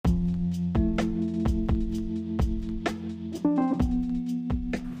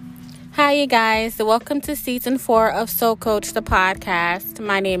Hi, you guys. Welcome to season 4 of Soul Coach, the podcast.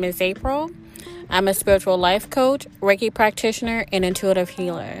 My name is April. I'm a spiritual life coach, Reiki practitioner, and intuitive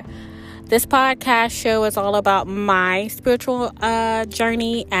healer. This podcast show is all about my spiritual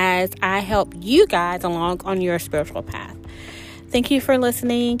journey as I help you guys along on your spiritual path. Thank you for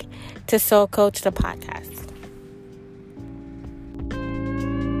listening to Soul Coach, the podcast.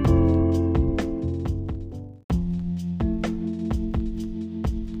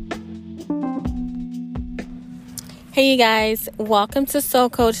 Hey, you guys. Welcome to Soul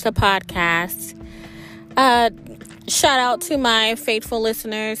Coach, the podcast. Shout out to my faithful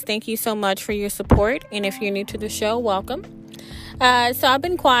listeners. Thank you so much for your support. And if you're new to the show, welcome. So I've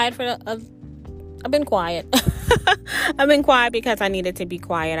been quiet I've been quiet. I've been quiet because I needed to be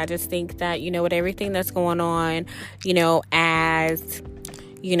quiet. I just think that, with everything that's going on,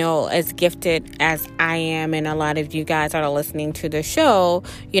 as gifted as I am, and a lot of you guys that are listening to the show,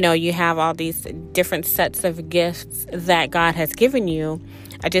 you have all these different sets of gifts that God has given you.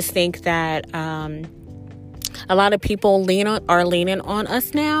 I just think that a lot of people are leaning on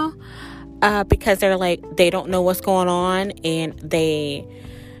us now because they're like, they don't know what's going on and they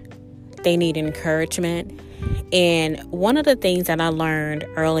need encouragement. And one of the things that I learned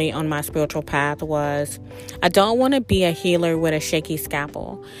early on my spiritual path was I don't want to be a healer with a shaky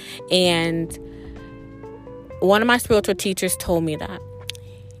scalpel. And one of my spiritual teachers told me that.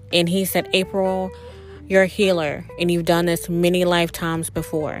 And he said, April, you're a healer and you've done this many lifetimes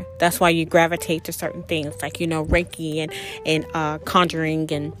before. That's why you gravitate to certain things like, Reiki and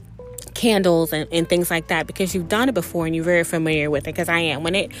conjuring and candles and things like that, because you've done it before and you're very familiar with it. Because I am.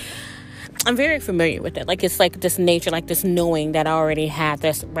 I'm very familiar with it. Like, it's like this nature, like this knowing that I already had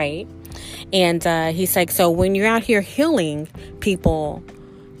this, right? And he's like, so when you're out here healing people,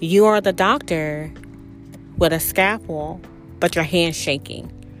 you are the doctor with a scalpel, but your hand's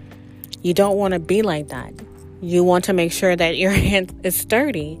shaking. You don't want to be like that. You want to make sure that your hand is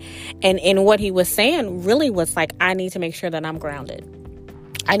sturdy. And what he was saying really was like, I need to make sure that I'm grounded.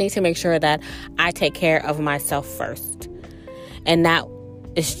 I need to make sure that I take care of myself first. And that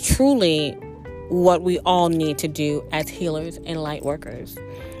is truly what we all need to do as healers and light workers,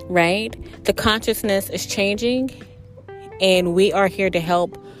 right? The consciousness is changing, and we are here to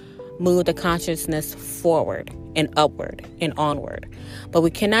help move the consciousness forward and upward and onward. But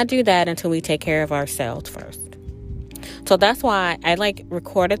we cannot do that until we take care of ourselves first. So that's why I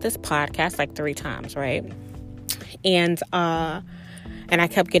recorded this podcast 3 times, right? And I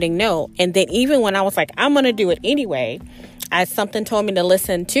kept getting no. And then even when I was like, I'm going to do it anyway, something told me to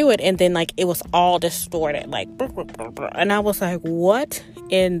listen to it, and then it was all distorted, and I was like, what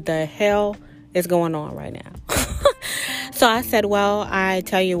in the hell is going on right now? So I said, well, I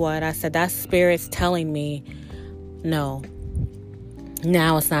tell you what, I said, that spirit's telling me, no,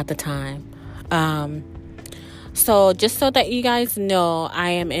 now it's not the time. So just so that you guys know, I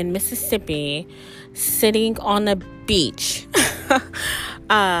am in Mississippi, sitting on the beach.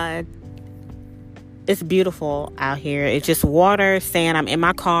 It's beautiful out here. It's just water, sand. I'm in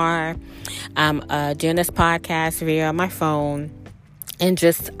my car. I'm doing this podcast via my phone and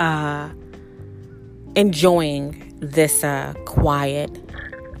just enjoying this quiet.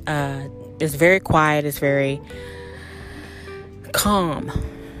 It's very quiet. It's very calm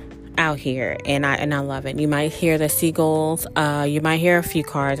out here, and I love it. You might hear the seagulls. You might hear a few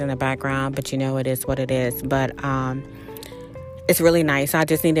cars in the background, but it is what it is. But it's really nice. I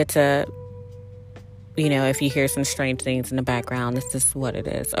just needed to. If you hear some strange things in the background, this is what it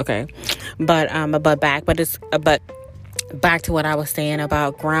is. Okay. But back to what I was saying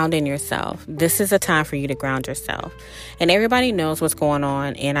about grounding yourself. This is a time for you to ground yourself. And everybody knows what's going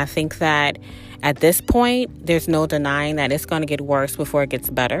on. And I think that at this point, there's no denying that it's going to get worse before it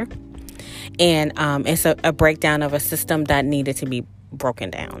gets better. And it's a breakdown of a system that needed to be broken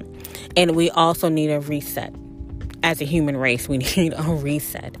down. And we also need a reset. As a human race, we need a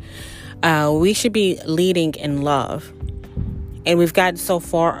reset. We should be leading in love. And we've gotten so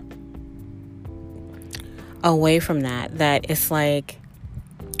far away from that it's like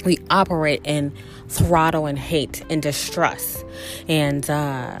we operate in throttle and hate and distrust and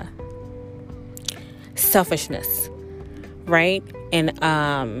selfishness, right? And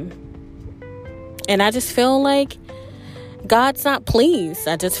I just feel like God's not pleased.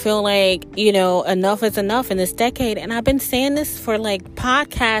 I just feel like, enough is enough in this decade. And I've been saying this for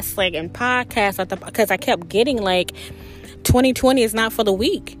podcasts, because I kept getting 2020 is not for the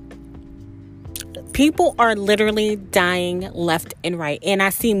weak. People are literally dying left and right. And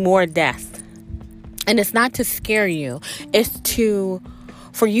I see more death. And it's not to scare you. It's to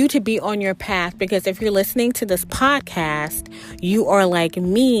for you to be on your path. Because if you're listening to this podcast, you are like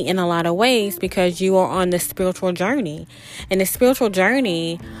me in a lot of ways, because you are on this spiritual journey. And the spiritual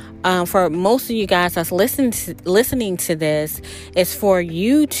journey, for most of you guys that's listening to this, is for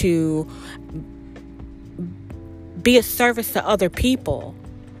you to be a service to other people.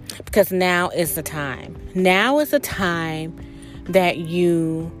 Because now is the time. Now is the time that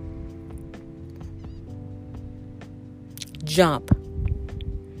you jump.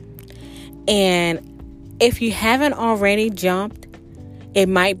 And if you haven't already jumped, it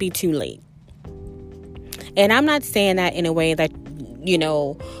might be too late. And I'm not saying that in a way that,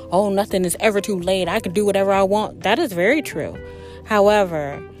 oh, nothing is ever too late, I can do whatever I want. That is very true.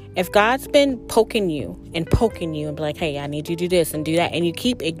 However, if God's been poking you and be like, hey, I need you to do this and do that, and you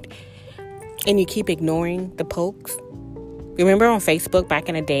keep ignoring the pokes. Remember on Facebook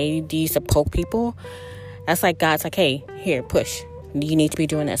you used to poke people? That's like God's like, hey, here, push. You need to be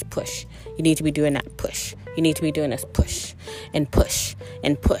doing this, push. You need to be doing that, push. You need to be doing this, push and push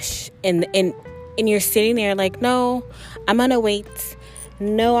and push. And you're sitting there like, no, I'm going to wait.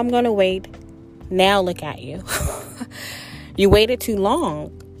 No, I'm going to wait. Now look at you. You waited too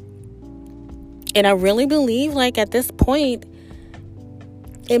long. And I really believe, like, at this point,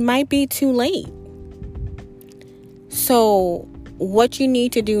 it might be too late. So what you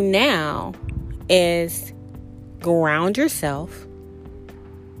need to do now is ground yourself.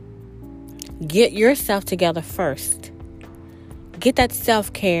 Get yourself together first. Get that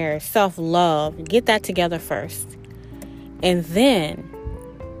self-care, self-love. Get that together first. And then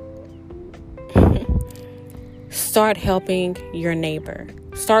start helping your neighbor.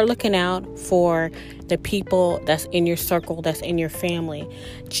 Start looking out for the people that's in your circle, that's in your family.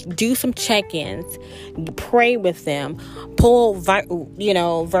 Do some check-ins. Pray with them. Pull,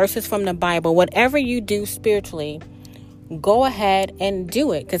 verses from the Bible. Whatever you do spiritually, go ahead and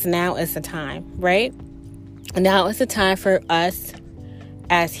do it, because now is the time, right? Now is the time for us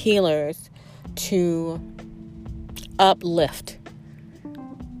as healers to uplift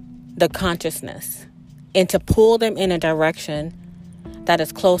the consciousness and to pull them in a direction that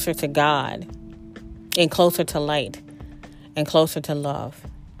is closer to God and closer to light and closer to love.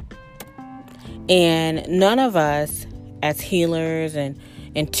 And none of us as healers and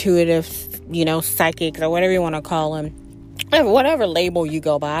intuitive, psychics or whatever you want to call them, whatever label you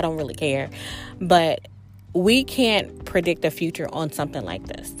go by, I don't really care. But we can't predict the future on something like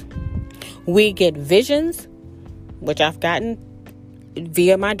this. We get visions, which I've gotten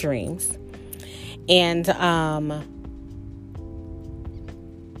via my dreams. And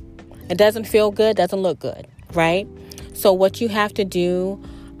it doesn't feel good, doesn't look good, right? So what you have to do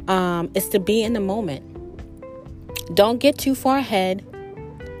is to be in the moment. Don't get too far ahead.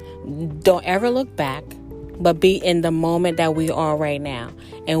 Don't ever look back, but be in the moment that we are right now,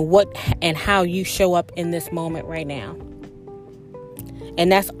 and how you show up in this moment right now.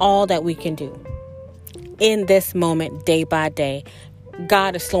 And that's all that we can do in this moment, day by day.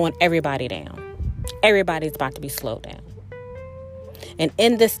 God is slowing everybody down. Everybody's about to be slowed down. And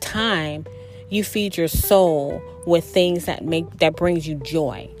in this time, you feed your soul with things that brings you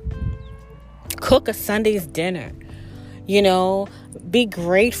joy. Cook a Sunday's dinner. Be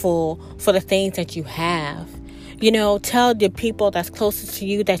grateful for the things that you have. Tell the people that's closest to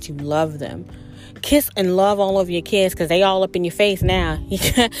you that you love them. Kiss and love all over your kids, because they all up in your face now.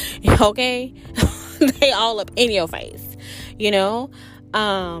 Okay? They all up in your face.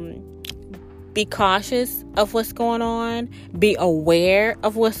 Be cautious of what's going on. Be aware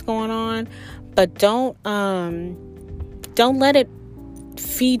of what's going on. But don't let it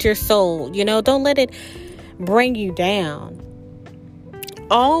feed your soul. Don't let it bring you down.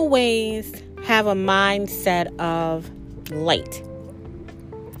 Always have a mindset of light.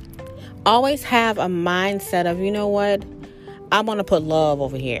 Always have a mindset of, I want to put love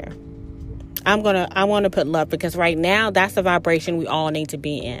over here. I want to put love, because right now that's the vibration we all need to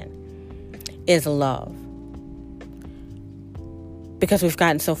be in, is love. Because we've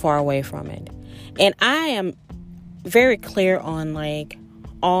gotten so far away from it. And I am very clear on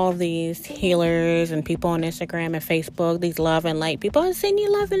all these healers and people on Instagram and Facebook, these love and light people, I'm sending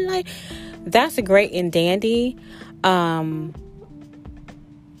you love and light. That's great and dandy. But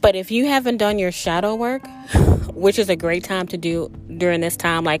if you haven't done your shadow work, which is a great time to do during this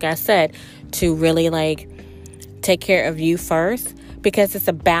time, like I said, to really take care of you first, because it's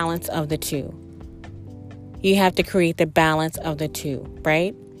a balance of the two. You have to create the balance of the two,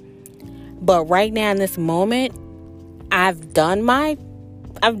 right? But right now in this moment, I've done my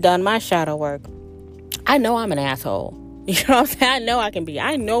shadow work. I know I'm an asshole. You know what I'm saying?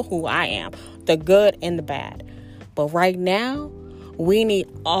 I know who I am, the good and the bad. But right now, We need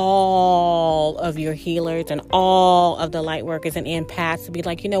all of your healers and all of the light workers and empaths to be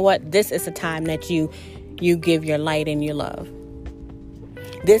like, you know what? This is the time that you give your light and your love.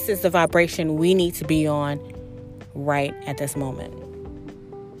 This is the vibration we need to be on right at this moment.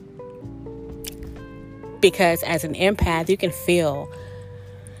 Because as an empath, you can feel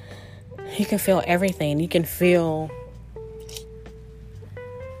everything. You can feel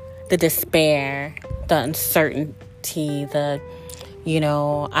the despair, the uncertainty,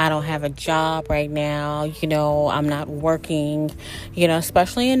 I don't have a job right now, I'm not working,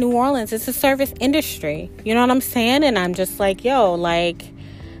 especially in New Orleans. It's a service industry. You know what I'm saying? And I'm just like, I'm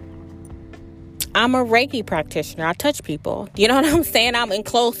a Reiki practitioner. I touch people. You know what I'm saying? I'm in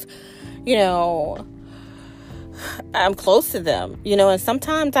close, I'm close to them, and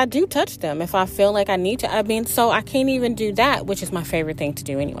sometimes I do touch them if I feel like I need to. So I can't even do that, which is my favorite thing to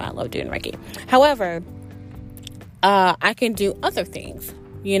do anyway. I love doing Reiki. However, I can do other things,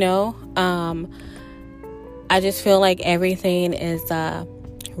 I just feel like everything is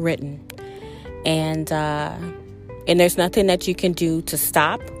written, and there's nothing that you can do to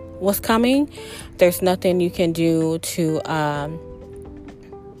stop what's coming. There's nothing you can do to,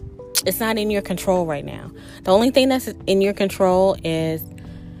 it's not in your control right now. The only thing that's in your control is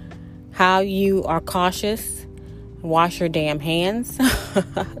how you are cautious. Wash your damn hands.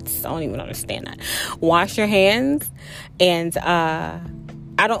 I just don't even understand that. Wash your hands. And I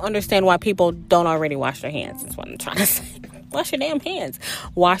don't understand why people don't already wash their hands. That's what I'm trying to say. Wash your damn hands.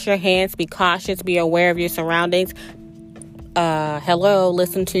 Wash your hands. Be cautious. Be aware of your surroundings.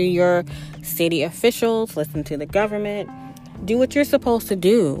 Listen to your city officials. Listen to the government. Do what you're supposed to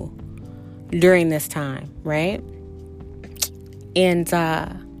do during this time, right? And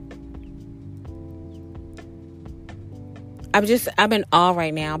I'm in awe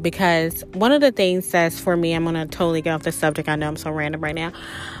right now, because one of the things that's for me, I'm going to totally get off the subject. I know I'm so random right now,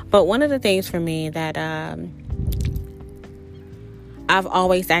 but one of the things for me that I've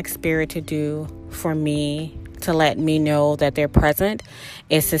always asked Spirit to do for me, to let me know that they're present,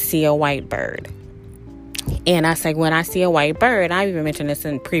 is to see a white bird. And I say, when I see a white bird, I've even mentioned this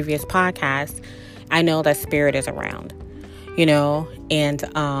in previous podcasts, I know that Spirit is around, and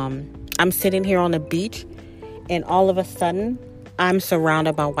I'm sitting here on the beach, and all of a sudden, I'm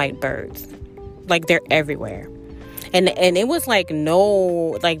surrounded by white birds. Like, they're everywhere. And it was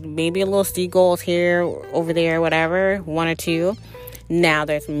maybe a little seagulls here, over there, whatever, one or two. Now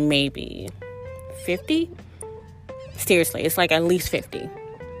there's maybe 50. Seriously, it's like at least 50.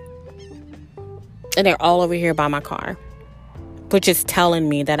 And they're all over here by my car, which is telling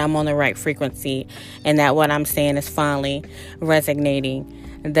me that I'm on the right frequency, and that what I'm saying is finally resonating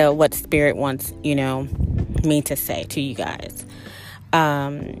what Spirit wants, me to say to you guys.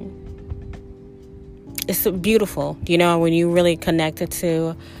 It's beautiful, when you really connected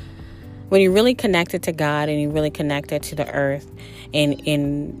to God, and you really connected to the earth,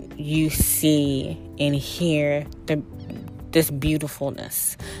 and you see and hear this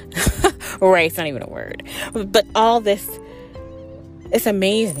beautifulness. Right, it's not even a word, but all this, it's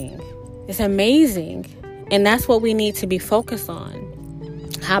amazing. It's amazing, and that's what we need to be focused on.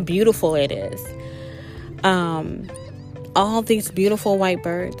 How beautiful it is. All these beautiful white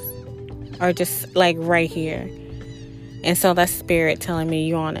birds are just like right here. And so that's Spirit telling me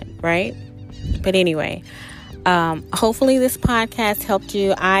you're on it, right? But anyway, hopefully this podcast helped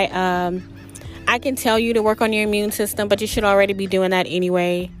you. I can tell you to work on your immune system, but you should already be doing that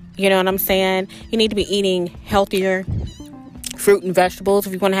anyway. You know what I'm saying? You need to be eating healthier fruit and vegetables.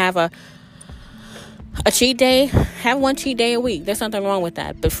 If you want to have a cheat day, have one cheat day a week. There's nothing wrong with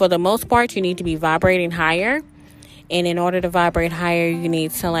that. But for the most part, you need to be vibrating higher. And in order to vibrate higher, you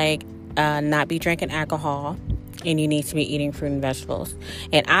need to not be drinking alcohol. And you need to be eating fruit and vegetables.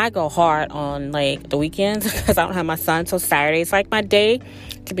 And I go hard on the weekends because I don't have my son. So Saturday is my day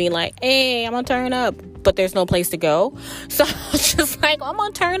to be like, hey, I'm going to turn up. But there's no place to go. So it's just I'm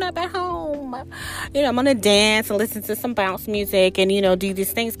going to turn up at home. I'm going to dance and listen to some bounce music and, do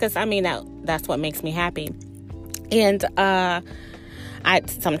these things. Because, that's what makes me happy. And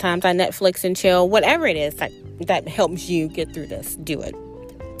sometimes I Netflix and chill. Whatever it is that helps you get through this, do it.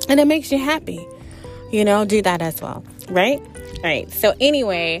 And it makes you happy. Do that as well. Right? All right. So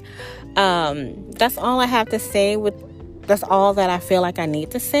anyway, that's all I have to say that's all that I feel like I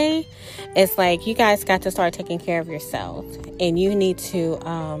need to say. It's you guys got to start taking care of yourselves, and you need to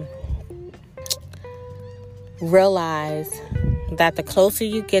realize that the closer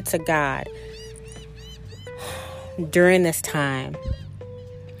you get to God during this time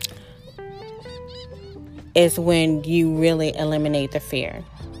is when you really eliminate the fear,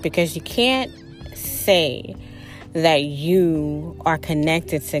 because you can't say that you are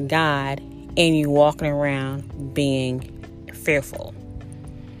connected to God and you walking around being fearful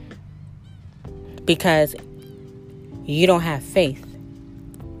because you don't have faith.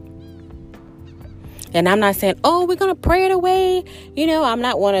 And I'm not saying, oh, we're going to pray it away. I'm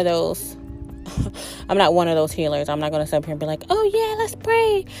not one of those. I'm not one of those healers. I'm not going to sit up here and be like, oh, yeah, let's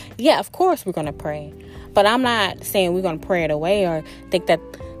pray. Yeah, of course we're going to pray. But I'm not saying we're going to pray it away or think that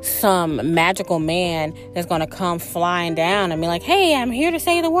some magical man is going to come flying down and be like, hey, I'm here to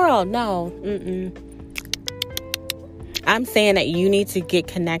save the world. No. I'm saying that you need to get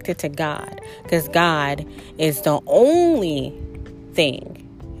connected to God because God is the only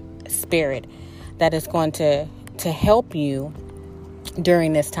spirit that is going to help you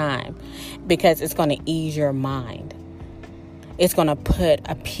during this time because it's going to ease your mind. It's going to put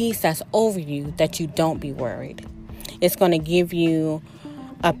a peace that's over you that you don't be worried. It's going to give you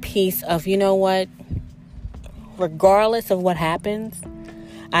a piece of, you know what, regardless of what happens,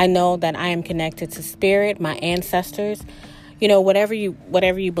 I know that I am connected to spirit, my ancestors, whatever you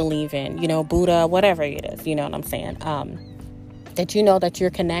believe in, Buddha, whatever it is, you know what I'm saying? That you know that you're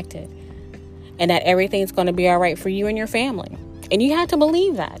connected and that everything's going to be all right for you and your family. And you have to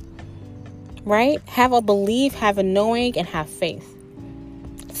believe that, right? Have a belief, have a knowing, and have faith.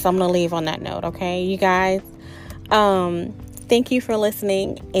 So I'm going to leave on that note, okay, you guys? Thank you for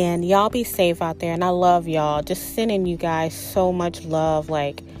listening, and y'all be safe out there. And I love y'all. Just sending you guys so much love,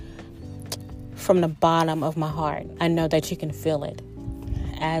 like from the bottom of my heart. I know that you can feel it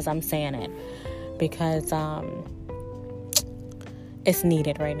as I'm saying it because it's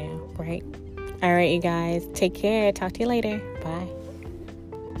needed right now, right? All right, you guys, take care. Talk to you later. Bye.